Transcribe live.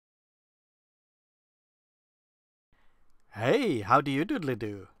Hey, how do you doodly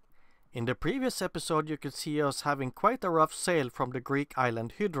do? In the previous episode you could see us having quite a rough sail from the Greek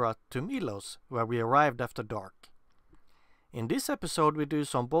island Hydra to Milos, where we arrived after dark. In this episode we do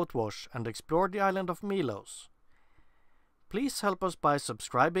some boat wash and explore the island of Milos. Please help us by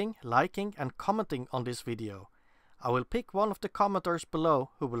subscribing, liking and commenting on this video. I will pick one of the commenters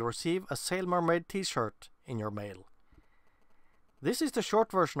below who will receive a Sail Mermaid t-shirt in your mail. This is the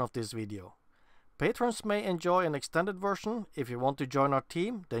short version of this video. Patrons may enjoy an extended version. If you want to join our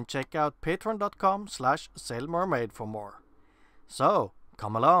team, then check out patreon.com/sailmermaid for more. So,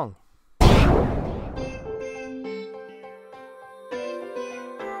 come along!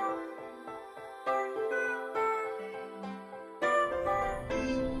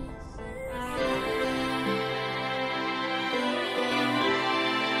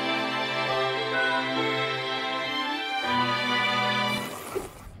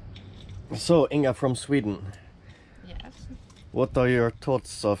 So, Inga from Sweden. Yes. What are your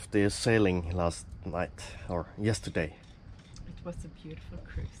thoughts of the sailing last night or yesterday? It was a beautiful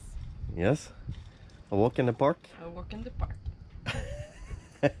cruise. Yes? A walk in the park? A walk in the park.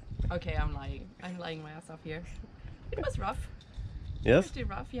 Okay, I'm lying. I'm lying my ass off here. It was rough. Yes? Pretty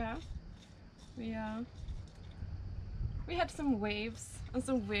rough, yeah. We had some waves and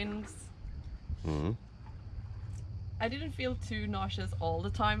some winds. Mm. I didn't feel too nauseous all the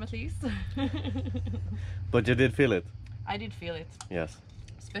time, at least. But you did feel it? I did feel it. Yes.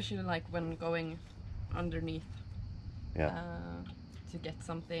 Especially like when going underneath. Yeah. To get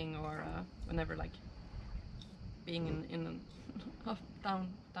something, or whenever like being in a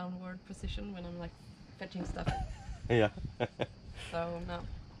downward position when I'm like fetching stuff. Yeah. So no.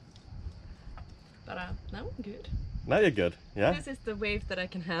 But no, good. Now you're good, yeah? This is the wave that I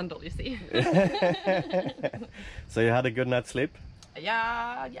can handle, you see. So you had a good night's sleep?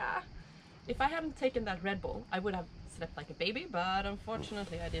 Yeah. If I hadn't taken that Red Bull, I would have slept like a baby, but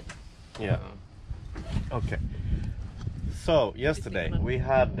unfortunately I did. Yeah. Okay. So yesterday we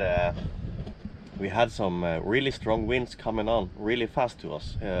had some really strong winds coming on really fast to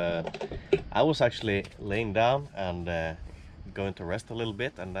us. I was actually laying down and going to rest a little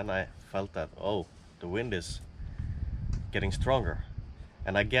bit, and then I felt that, oh, the wind is getting stronger,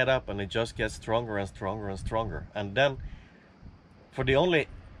 and I get up and it just gets stronger and stronger and stronger. And then for the only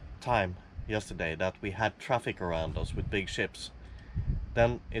time yesterday that we had traffic around us with big ships,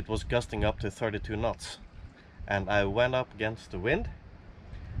 then it was gusting up to 32 knots, and I went up against the wind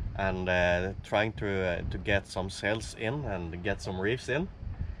and trying to get some sails in and get some reefs in,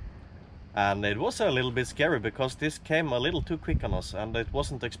 and it was a little bit scary because this came a little too quick on us and it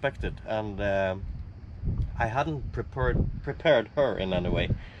wasn't expected, and I hadn't prepared her in any way.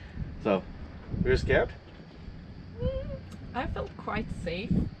 So, were you scared? I felt quite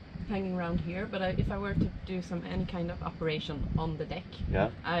safe hanging around here, but if I were to do any kind of operation on the deck, Yeah.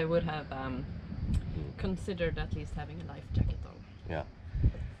 I would have considered at least having a life jacket on. Yeah.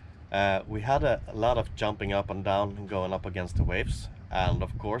 We had a lot of jumping up and down and going up against the waves, and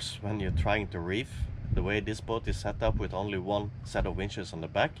of course when you're trying to reef, the way this boat is set up with only one set of winches on the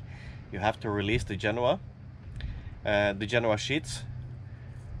back, you have to release the Genoa sheets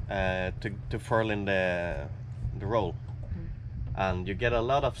to furl in the roll, and you get a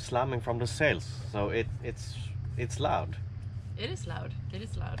lot of slamming from the sails, so it's loud. It is loud,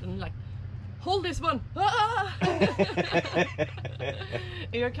 and like, hold this one! Ah!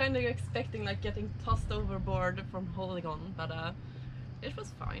 You're kind of expecting like getting tossed overboard from holding on, but it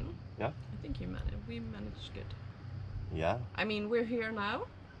was fine. Yeah. I think we managed good. Yeah. I mean, we're here now,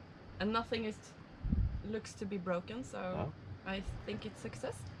 and nothing looks to be broken, so No. I think it's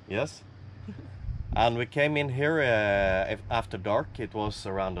success. Yes. And we came in here after dark. It was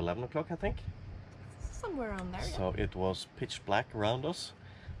around 11 o'clock, I think. Somewhere around there, yeah. So it was pitch black around us.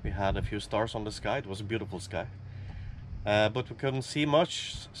 We had a few stars on the sky. It was a beautiful sky. But we couldn't see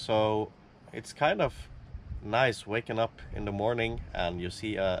much, so it's kind of nice waking up in the morning and you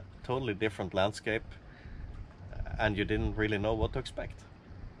see a totally different landscape and you didn't really know what to expect.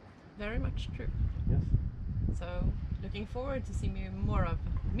 Very much true. Yes. So, looking forward to seeing more of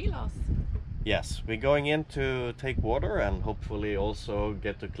Milos. Yes, we're going in to take water and hopefully also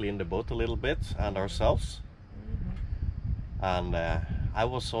get to clean the boat a little bit and ourselves. And I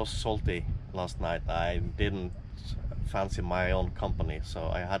was so salty last night. I didn't fancy my own company, so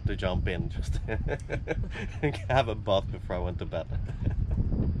I had to jump in just to have a bath before I went to bed.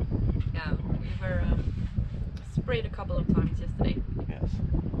 Yeah, we were sprayed a couple of times yesterday. Yes.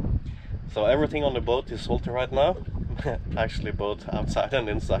 So everything on the boat is salty right now. Actually both outside and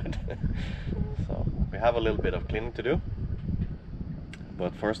inside. So we have a little bit of cleaning to do.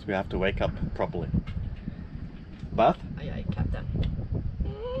 But first we have to wake up properly. Bath? Yeah. inte.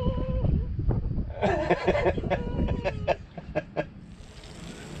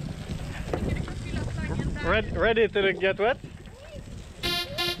 Ready to get wet?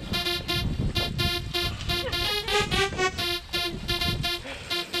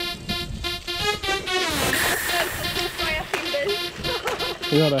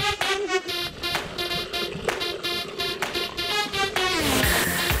 Gör det.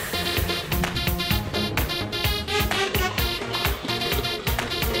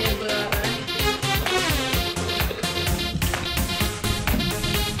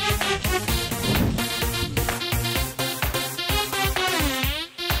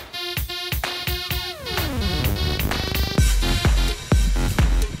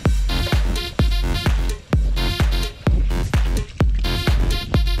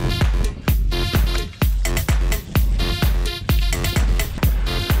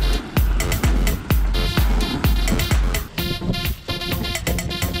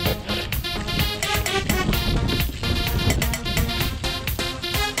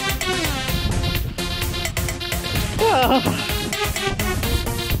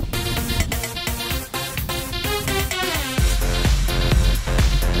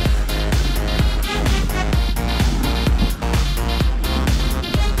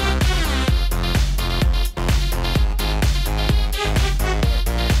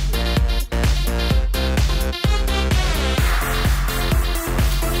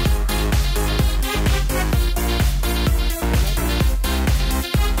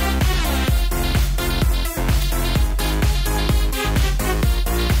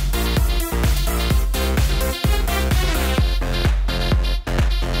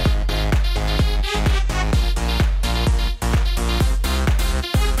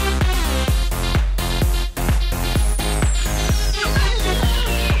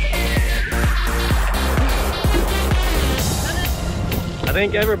 I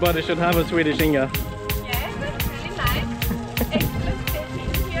think everybody should have a Swedish Inga. Yes, that's really nice. Excellent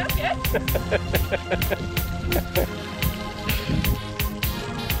taking here, yes.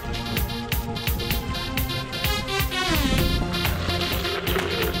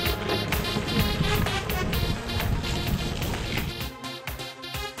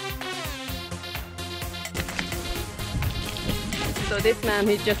 So this man,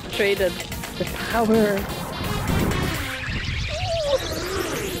 he just traded the power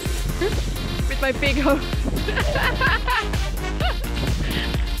with my big hose.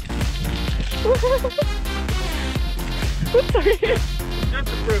 Oops, sorry. Just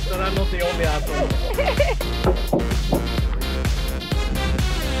to prove that I'm not the only asshole.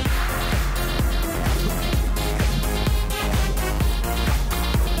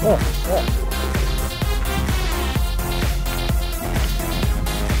 Oh.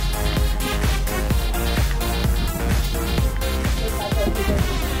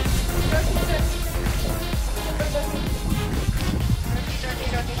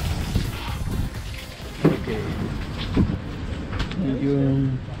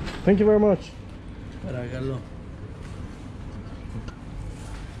 Thank you very much.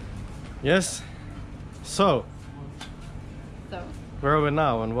 Yes. So, where are we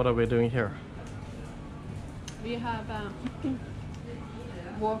now and what are we doing here? We have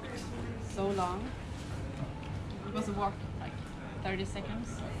walked so long. It was a walk like 30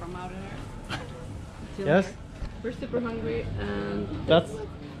 seconds from out of here. Yes. Here. We're super hungry and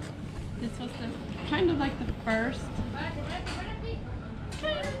This was kind of like the first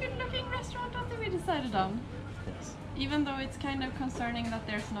kind of good looking restaurant that we decided on. Yes. Even though it's kind of concerning that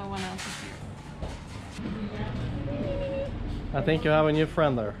there's no one else here. I think you have a new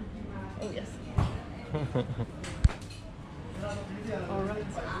friend there. Oh yes. Alright.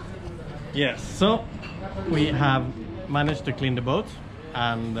 Yes, so we have managed to clean the boat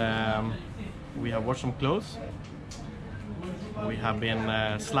and we have washed some clothes. We have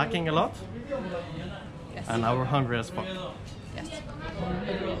been slacking a lot. Yes. And now we're hungry as fuck. Yes.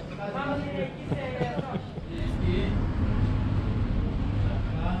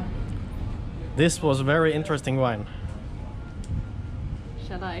 This was a very interesting wine.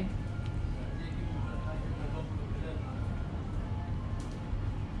 Shall I?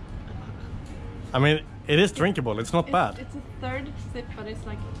 I mean, it is drinkable, it's not bad. It's a third sip, but it's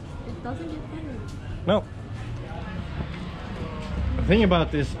like, it doesn't get better. No. The thing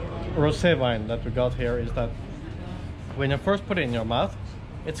about this rosé wine that we got here is that when you first put it in your mouth,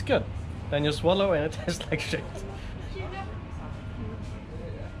 it's good. Then you swallow and it tastes like shit.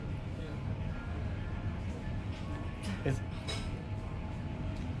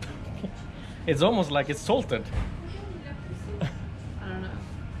 It's almost like it's salted. I don't know.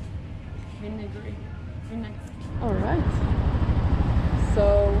 Vinegary. All right.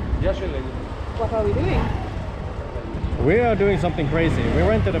 So, what are we doing? We are doing something crazy. We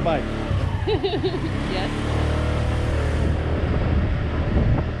rented a bike. Yes.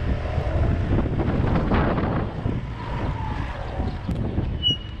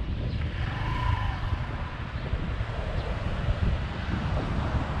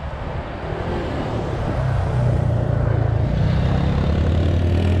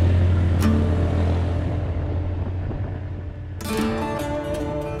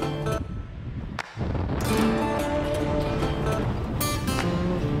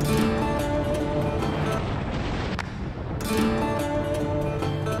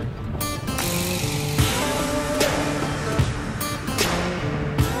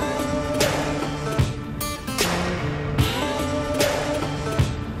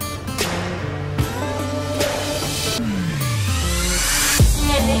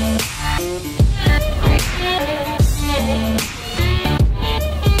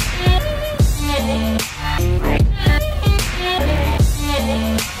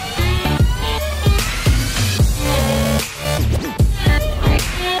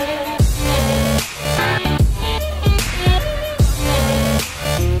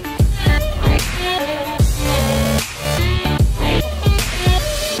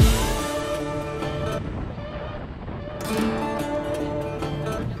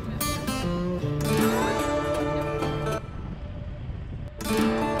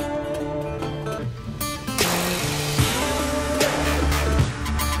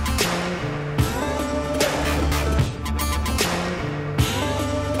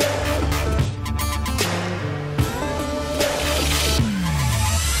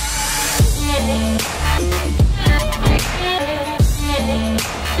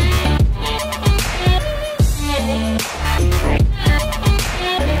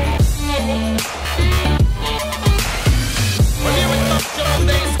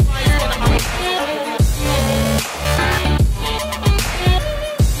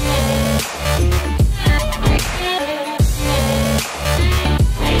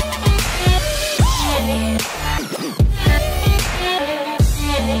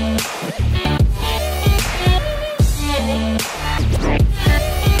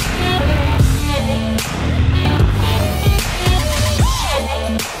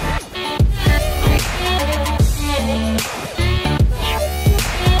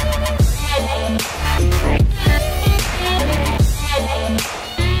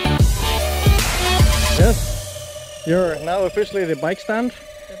 You're now officially the bike stand.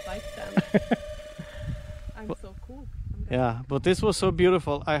 The bike stand. I'm so cool. Yeah, but this was so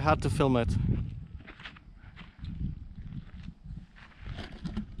beautiful, I had to film it.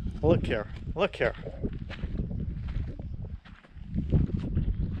 Look here, look here.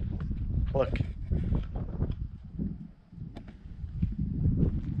 Look.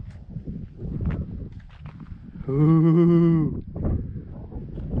 Ooh.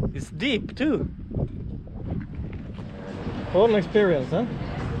 It's deep too. What an experience, huh?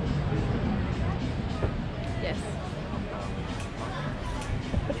 Yes.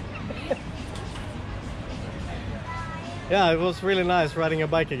 Yeah, it was really nice riding a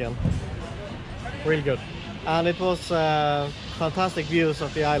bike again. Really good. And it was fantastic views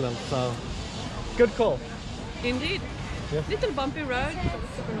of the island, so good call. Indeed. Yeah. Little bumpy road.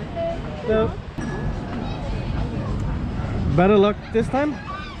 Super nice. So, better luck this time?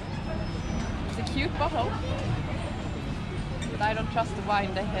 It's a cute bottle. But I don't trust the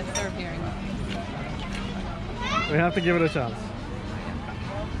wine they have served here. We have to give it a chance.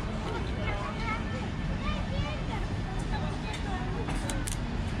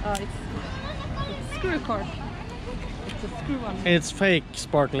 It's screw cork. It's a screw one. It's fake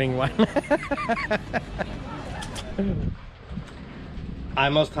sparkling wine. I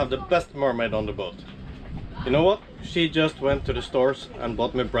must have the best mermaid on the boat. You know what? She just went to the stores and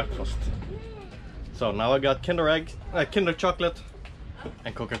bought me breakfast. So now I got Kinder Egg, Kinder Chocolate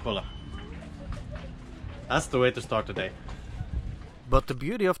and Coca-Cola. That's the way to start the day. But the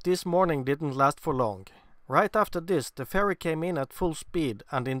beauty of this morning didn't last for long. Right after this, the ferry came in at full speed,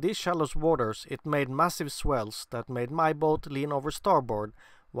 and in these shallow waters it made massive swells that made my boat lean over starboard,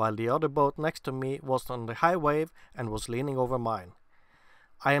 while the other boat next to me was on the high wave and was leaning over mine.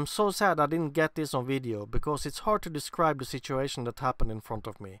 I am so sad I didn't get this on video, because it's hard to describe the situation that happened in front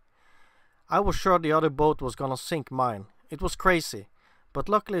of me. I was sure the other boat was gonna sink mine. It was crazy, but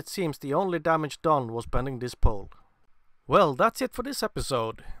luckily it seems the only damage done was bending this pole. Well, that's it for this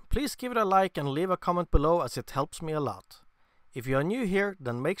episode. Please give it a like and leave a comment below, as it helps me a lot. If you are new here,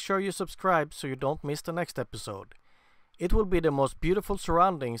 then make sure you subscribe so you don't miss the next episode. It will be the most beautiful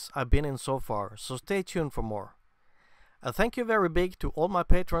surroundings I've been in so far, so stay tuned for more. A thank you very big to all my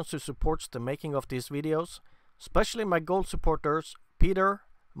patrons who supports the making of these videos, especially my gold supporters Peter,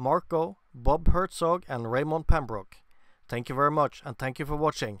 Marco, Bob Herzog and Raymond Pembroke. Thank you very much and thank you for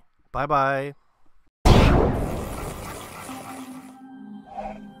watching. Bye bye.